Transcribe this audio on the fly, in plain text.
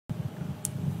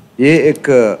ये एक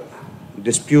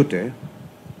dispute है,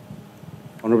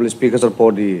 Honorable Speaker sir,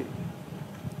 for the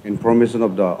information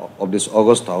of this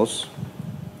August House.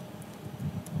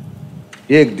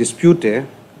 ये एक dispute है,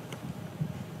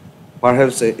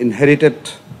 perhaps an inherited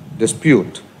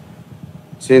dispute,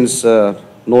 since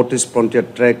Northeast Frontier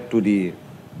track to the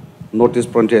Northeast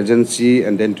Frontier Agency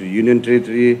and then to Union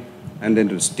Territory and then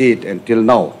to state until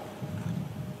now.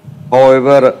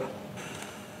 However,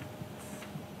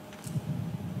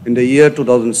 in the year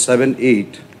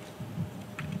 2007-8,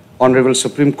 Honorable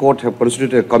Supreme Court have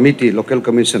constituted a committee, local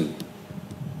commission,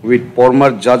 with former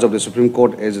judge of the Supreme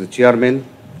Court as the chairman,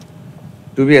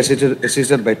 to be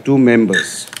assisted by 2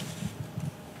 members.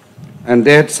 And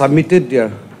they had submitted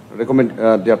their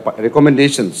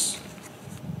recommendations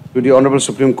to the Honorable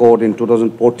Supreme Court in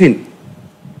 2014.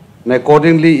 And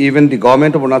accordingly, even the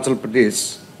government of Arunachal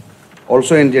Pradesh,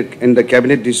 also in the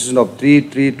cabinet decision of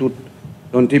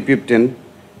 3/3/2015,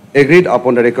 agreed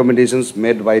upon the recommendations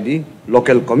made by the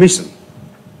local commission.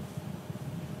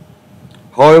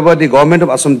 However, the government of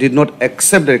Assam did not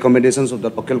accept the recommendations of the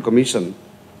local commission,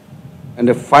 and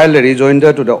they filed a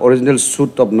rejoinder to the original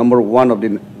suit of number 1 of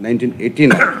the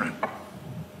 1918.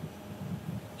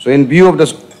 So, in view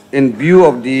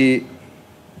of the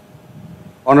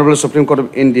Honorable Supreme Court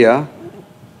of India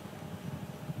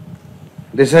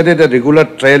decided that regular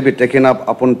trial be taken up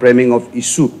upon framing of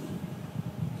issue.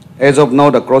 As of now,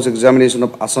 the cross-examination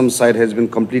of Assam side has been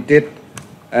completed,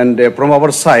 and from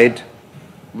our side,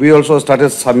 we also started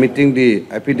submitting the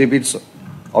affidavits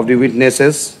of the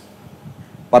witnesses.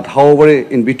 But however,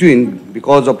 in between,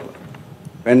 because of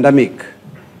pandemic,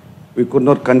 we could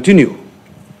not continue.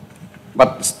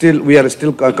 But still, we are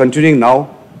still continuing now.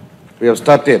 We have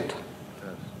started.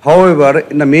 However,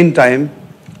 in the meantime,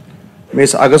 मैं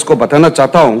इस अगस्त को बताना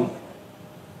चाहता हूँ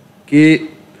कि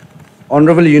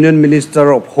Honorable Union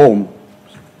Minister of Home,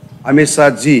 Amit Shah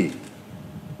ji,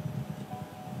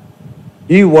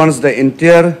 he wants the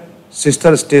entire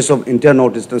sister states of entire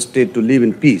northeastern state to live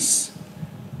in peace,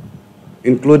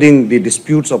 including the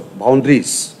disputes of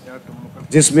boundaries,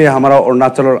 जिसमें हमारा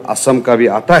अरुणाचल और असम का भी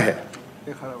आता है.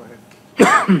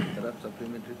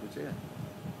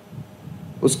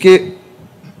 उसके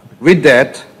with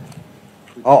that,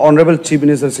 our Honorable Chief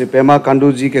Minister Sri Pema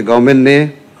Khandu ji के government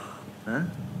ने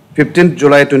 15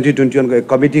 जुलाई 2021 को एक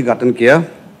कमिटी गठन किया,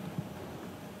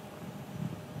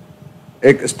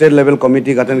 एक स्टेट लेवल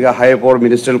कमिटी गठन किया, हाई पावर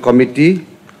मिनिस्ट्रियल कमिटी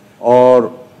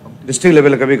और डिस्ट्रिक्ट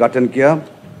लेवल का भी गठन किया,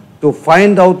 to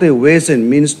find out the ways and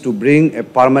means to bring a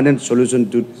permanent solution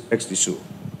to next issue.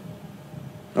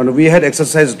 And we had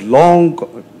exercised long,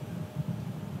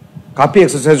 काफी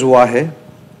exercise हुआ है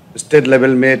state level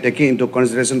में, taking into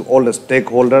consideration all the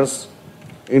stakeholders,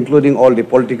 including all the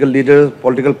political leaders,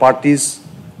 political parties,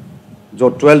 जो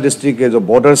 12 district के जो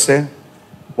borders है,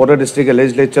 border district के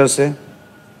legislatures है,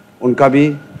 उनका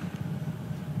भी.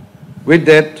 With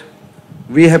that,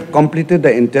 we have completed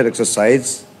the entire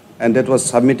exercise, and that was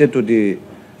submitted to the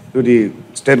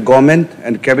state government,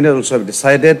 and cabinet also have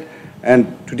decided. And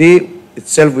today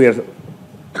itself we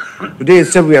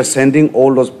are sending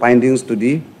all those findings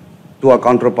to our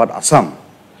counterpart Assam.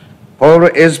 However,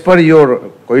 as per your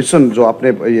question, जो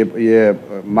आपने ये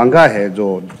मांगा है,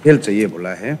 जो detail चाहिए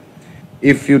बोला है,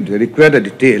 if you require the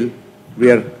detail,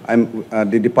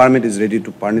 the department is ready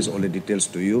to furnish all the details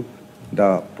to you.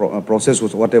 The process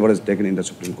was whatever is taken in the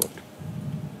Supreme Court.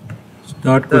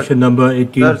 Start question number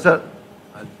 18. Sir.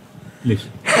 Please.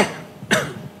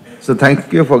 So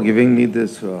thank you for giving me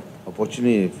this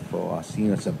opportunity for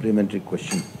asking a supplementary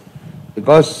question.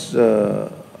 Because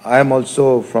I am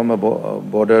also from a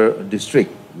border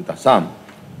district with Assam.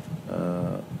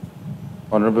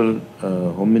 Honorable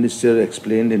Home Minister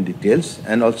explained in details,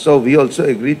 and also we also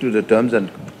agree to the terms and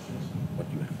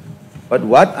but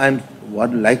what I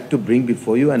would like to bring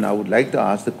before you, and I would like to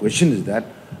ask the question, is that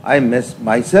I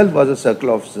myself was a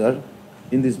circle officer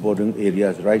in these bordering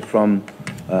areas, right from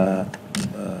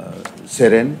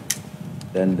Seren,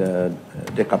 then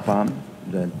Dekapam,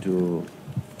 then to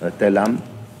Telam,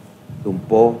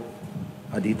 Tumpo,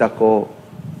 Aditako,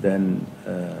 then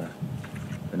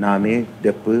Name,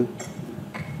 Depu,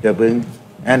 Debeng,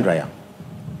 and Raya.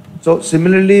 So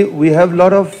similarly, we have a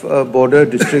lot of border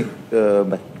district,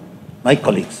 my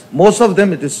colleagues. Most of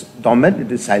them, it is dormant,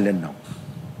 it is silent now.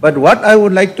 But what I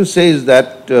would like to say is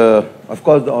that, of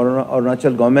course, the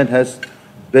Arunachal government has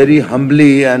very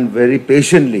humbly and very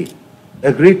patiently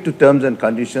agreed to terms and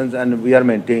conditions, and we are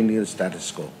maintaining the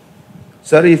status quo.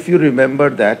 Sir, if you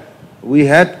remember that, we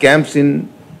had camps in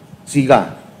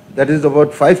Siga, that is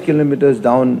about 5 kilometers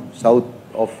down south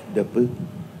of Depul.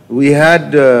 We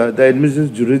had the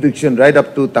administrative jurisdiction right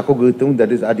up to Tako Gutung,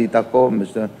 that is Adi Tako,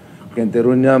 Mr.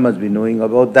 Kenterunya must be knowing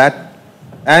about that.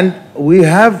 And we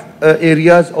have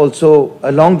areas also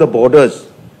along the borders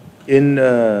in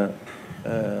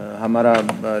Hamara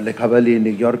Lekhavali,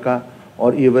 Nigyarka,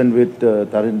 or even with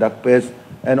Tarindakpes,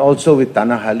 and also with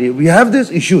Tanahali. We have these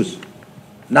issues.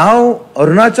 Now,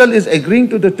 Arunachal is agreeing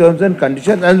to the terms and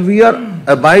conditions, and we are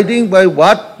abiding by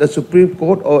what the Supreme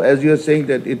Court, or as you are saying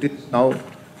that it is now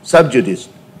sub judice.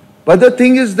 But the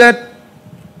thing is that,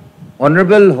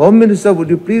 Honorable Home Minister, would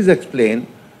you please explain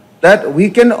that we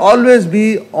can always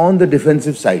be on the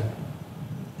defensive side.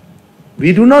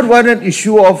 We do not want an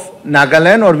issue of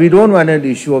Nagaland, or we don't want an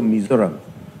issue of Mizoram.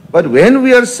 But when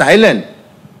we are silent,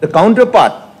 the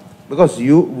counterpart, because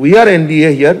we are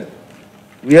NDA here,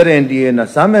 we are NDA in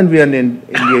Assam, and we are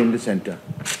NDA in the center.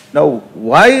 Now,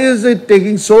 why is it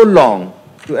taking so long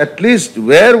to at least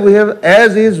where we have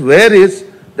as is, where is,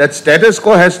 that status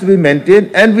quo has to be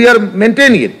maintained, and we are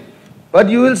maintaining it. But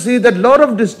you will see that a lot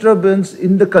of disturbance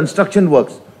in the construction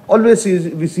works. Always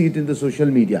we see it in the social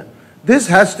media. This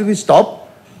has to be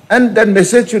stopped, and that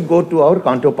message should go to our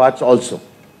counterparts also.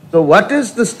 So what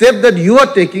is the step that you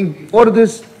are taking before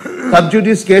this sub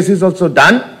judice case is also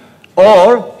done,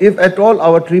 or if at all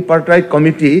our tripartite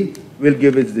committee will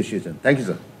give its decision? Thank you,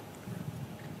 sir.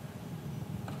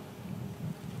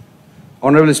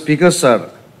 Honorable Speaker, sir,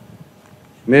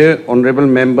 मैं honorable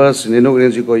members Nino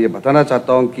जी को ये बताना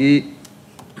चाहता हूँ कि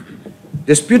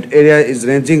dispute area is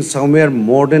ranging somewhere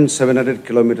more than 700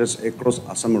 kilometers across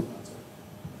Assam,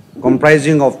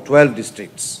 comprising of 12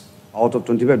 districts out of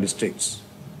 25 districts.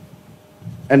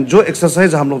 And जो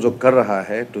exercise हम लोग जो कर रहा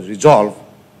है to resolve,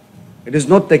 it is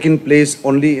not taking place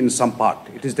only in some part.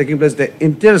 It is taking place the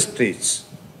entire states.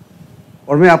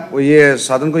 और मैं आप ये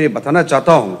साधन को ये बताना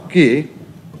चाहता हूँ कि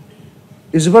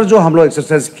इस बार जो हम लोग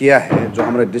एक्सरसाइज किया है, जो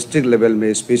हमारे डिस्ट्रिक्ट लेवल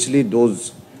में specially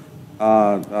those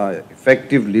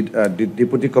effective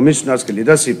deputy commissioners के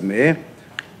लीडरशिप में,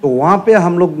 तो वहाँ पे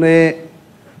हम लोग ने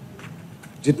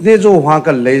जितने जो वहाँ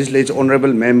का लेजिस्लेचर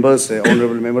ऑनरेबल मेंबर्स है,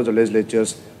 honourable members of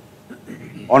legislatures,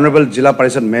 honourable जिला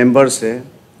परिषद मेंबर्स है,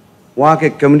 वहाँ के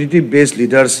कम्युनिटी बेस्ड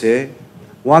लीडर्स है,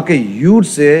 वहाँ के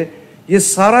यूथ है, ये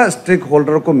सारा स्टेक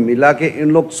होल्डर को मिला के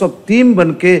इन लोग सब टीम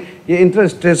बन के ये इंटर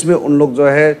स्टेट्स में उन लोग जो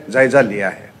है जायजा लिया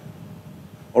है,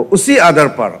 और उसी आधार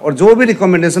पर और जो भी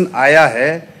रिकमेंडेशन आया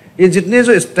है, ये जितने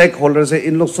जो स्टेक होल्डर्स है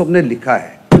इन लोग सब ने लिखा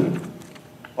है.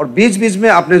 और बीच बीच में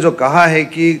आपने जो कहा है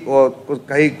कि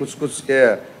कहीं कुछ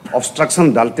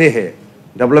ऑब्स्ट्रक्शन डालते हैं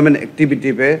डेवलपमेंट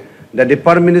एक्टिविटी पे, the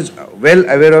department is well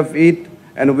aware of it,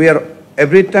 and we are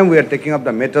every time we are taking up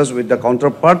the matters with the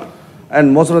counterpart,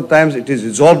 and most of the times it is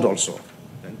resolved also.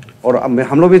 और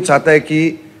हम लोग भी चाहते हैं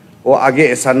कि वो आगे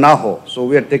ऐसा ना हो. So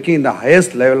we are taking in the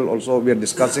highest level also, we are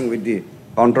discussing with the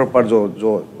counterpart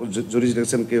जो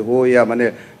jurisdiction के हो या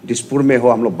माने dispute में हो,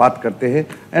 हम लोग बात करते हैं,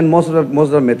 and most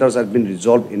of the matters have been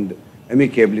resolved in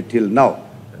amicably till now.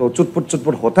 तो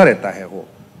चुटपुट होता रहता है वो,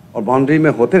 और बाउंड्री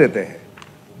में होते रहते हैं,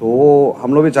 तो वो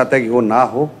हम लोग भी चाहते हैं कि वो ना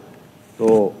हो.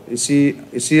 तो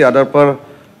इसी आधार पर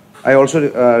I also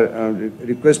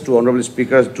request to honorable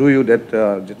speakers through you that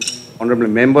honorable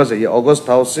members ये August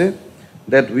House से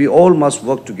that we all must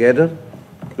work together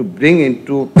to bring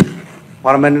into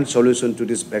permanent solution to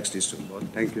this vexed issue.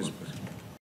 Thank you.